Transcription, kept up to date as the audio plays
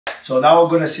So now we're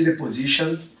gonna see the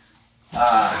position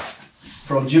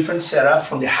from different setup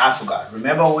from the half guard.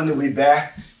 Remember when we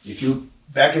back, if you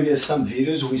back in some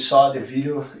videos, we saw the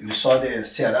video, you saw the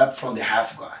setup from the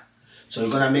half guard. So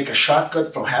you're gonna make a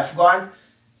shortcut from half guard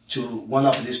to one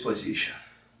of these positions.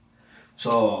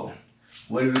 So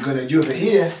what are we gonna do over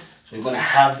here? So you're gonna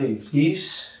have the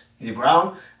knees in the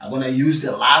ground. I'm gonna use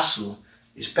the lasso,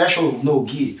 especially no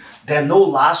gi. There's no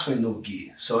lasso and no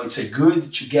gi. So it's a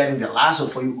good to get in the lasso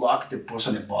for you lock the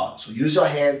person at the bottom. So use your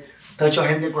hand, touch your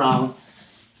hand in the ground.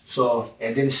 So,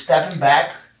 and then stepping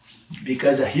back,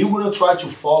 because he will try to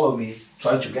follow me,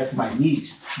 try to get my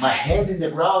knees. My hand in the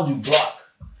ground, you block.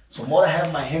 So more I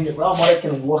have my hand in the ground, more I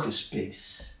can work a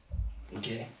space.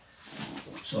 Okay?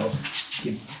 So,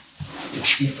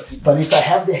 but if I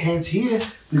have the hands here,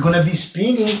 we're gonna be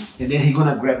spinning, and then he's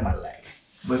gonna grab my leg.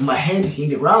 But if my hand is in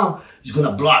the ground, he's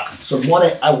gonna block. So more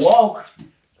I walk,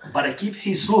 but I keep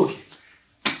his hook.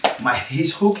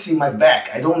 His hook's in my back.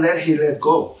 I don't let him let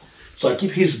go. So I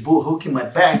keep his hook in my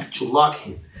back to lock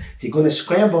him. He's gonna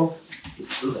scramble.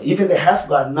 Even the half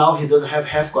guard, now he doesn't have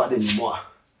half guard anymore.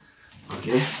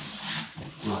 Okay?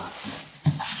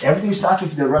 Everything starts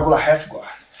with the regular half guard.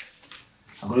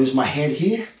 I'm gonna use my hand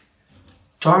here,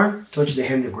 turn, touch the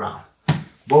hand in the ground.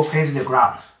 Both hands in the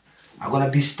ground. I'm gonna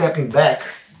be stepping back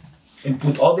and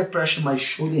put all the pressure on my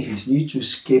shoulder and his knee to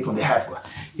escape from the half guard.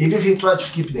 Even if he tries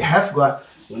to keep the half guard,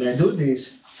 when I do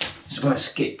this, it's gonna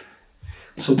escape.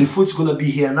 So the foot's gonna be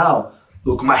here now.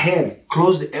 Look, my hand,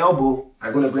 close the elbow,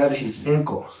 I'm gonna grab his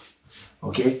ankle.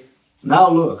 Okay? Now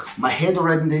look, my hand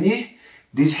already in the knee,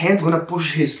 this hand gonna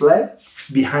push his leg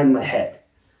behind my head.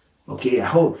 Okay, I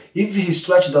hold. If he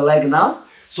stretch the leg now,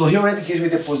 so he already gives me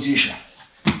the position.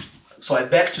 So I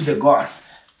back to the guard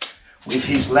with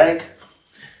his leg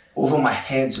over my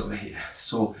hands over here.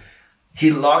 So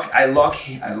he's lock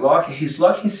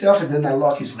himself, and then I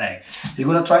lock his leg. He's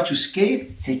gonna try to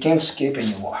escape, he can't escape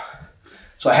anymore.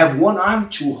 So I have one arm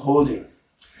to hold him.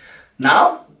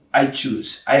 Now I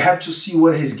choose. I have to see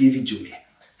what he's giving to me.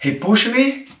 He push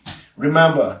me,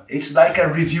 remember, it's like a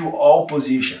review all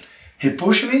position. He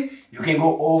push me, you can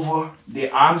go over the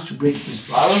arms to break his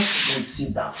balance and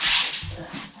sit down.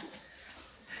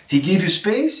 He give you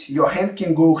space, your hand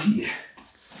can go here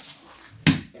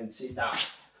and sit down.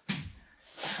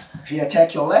 He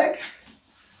attack your leg,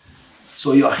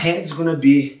 so your hand's gonna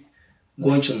be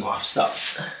going to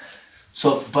north-south.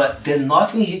 So, but there's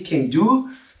nothing he can do,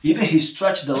 even he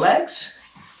stretch the legs.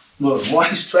 Look, more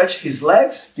he stretch his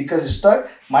legs, because it's stuck,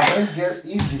 my hand gets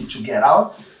easy to get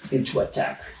out and to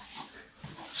attack.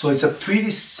 So it's a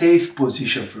pretty safe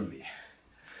position for me.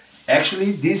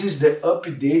 Actually, this is the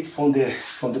update from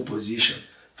the position,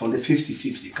 from the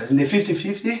 50-50. Because in the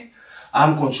 50-50,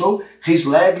 arm control, his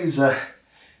leg is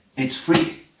it's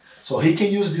free. So he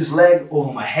can use this leg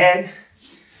over my head.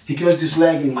 He can use this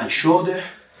leg in my shoulder.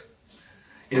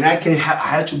 And I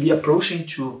have to be approaching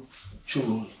to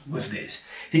with this.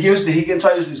 He can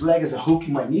try to use this leg as a hook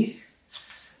in my knee.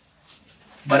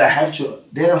 But I have to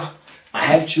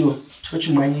touch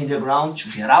my knee in the ground to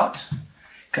get out.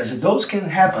 Because those can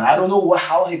happen. I don't know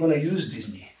how he's gonna use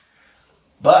this knee.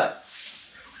 But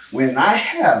when I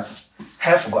have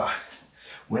half guard,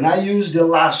 when I use the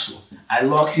lasso, I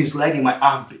lock his leg in my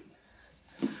armpit.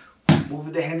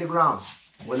 Move the hand in the ground.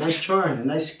 When I turn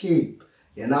and I escape,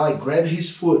 and now I grab his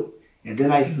foot, and then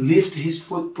I lift his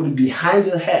foot, put it behind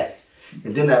the head,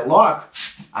 and then I lock,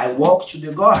 I walk to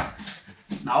the guard.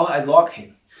 Now I lock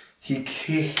him. He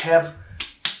have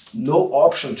no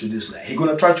option to this leg. He's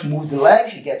gonna try to move the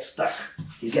leg, he gets stuck.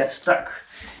 He gets stuck.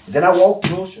 And then I walk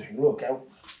close to him. Look,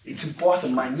 it's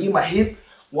important. My knee, my hip,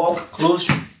 walk close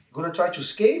to him. He's gonna try to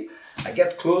escape, I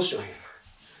get close to him.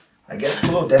 I get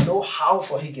close. There's no how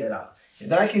for he get out.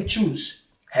 And then I can choose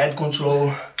head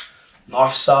control,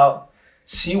 north, south,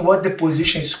 see what the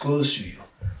position is close to you.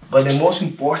 But the most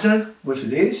important with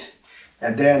this,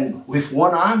 and then with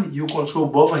one arm, you control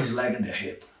both of his leg and the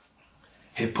hip.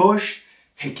 He push,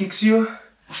 he kicks you.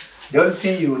 The only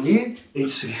thing you need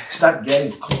is to start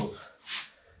getting close.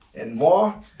 And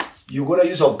more, you're gonna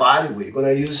use your body weight. You're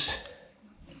gonna use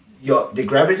the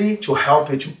gravity to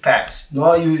help you to pass.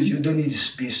 No, you don't need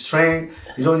to be strength.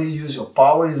 You don't need to use your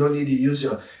power. You don't need to use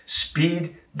your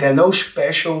speed. There's no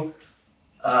special,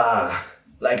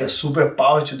 like a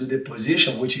superpower to do the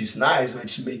position, which is nice,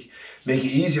 which make it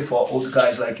easy for old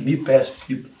guys like me, pass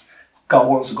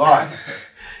one's guard.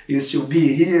 Is to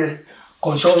be here,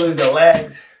 controlling the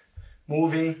leg,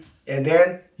 moving, and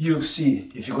then you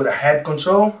see if you're gonna head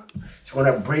control, if you're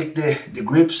gonna break the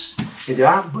grips in the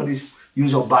arm, but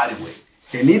use your body weight.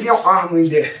 And if your arm in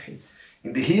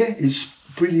the here, it's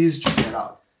pretty easy to get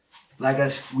out. like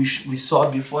as we saw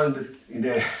before in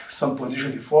the some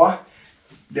position before,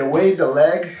 the way the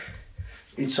leg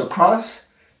it's across,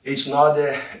 it's not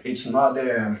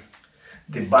the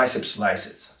bicep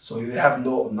slices. So you have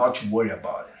not to worry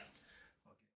about it.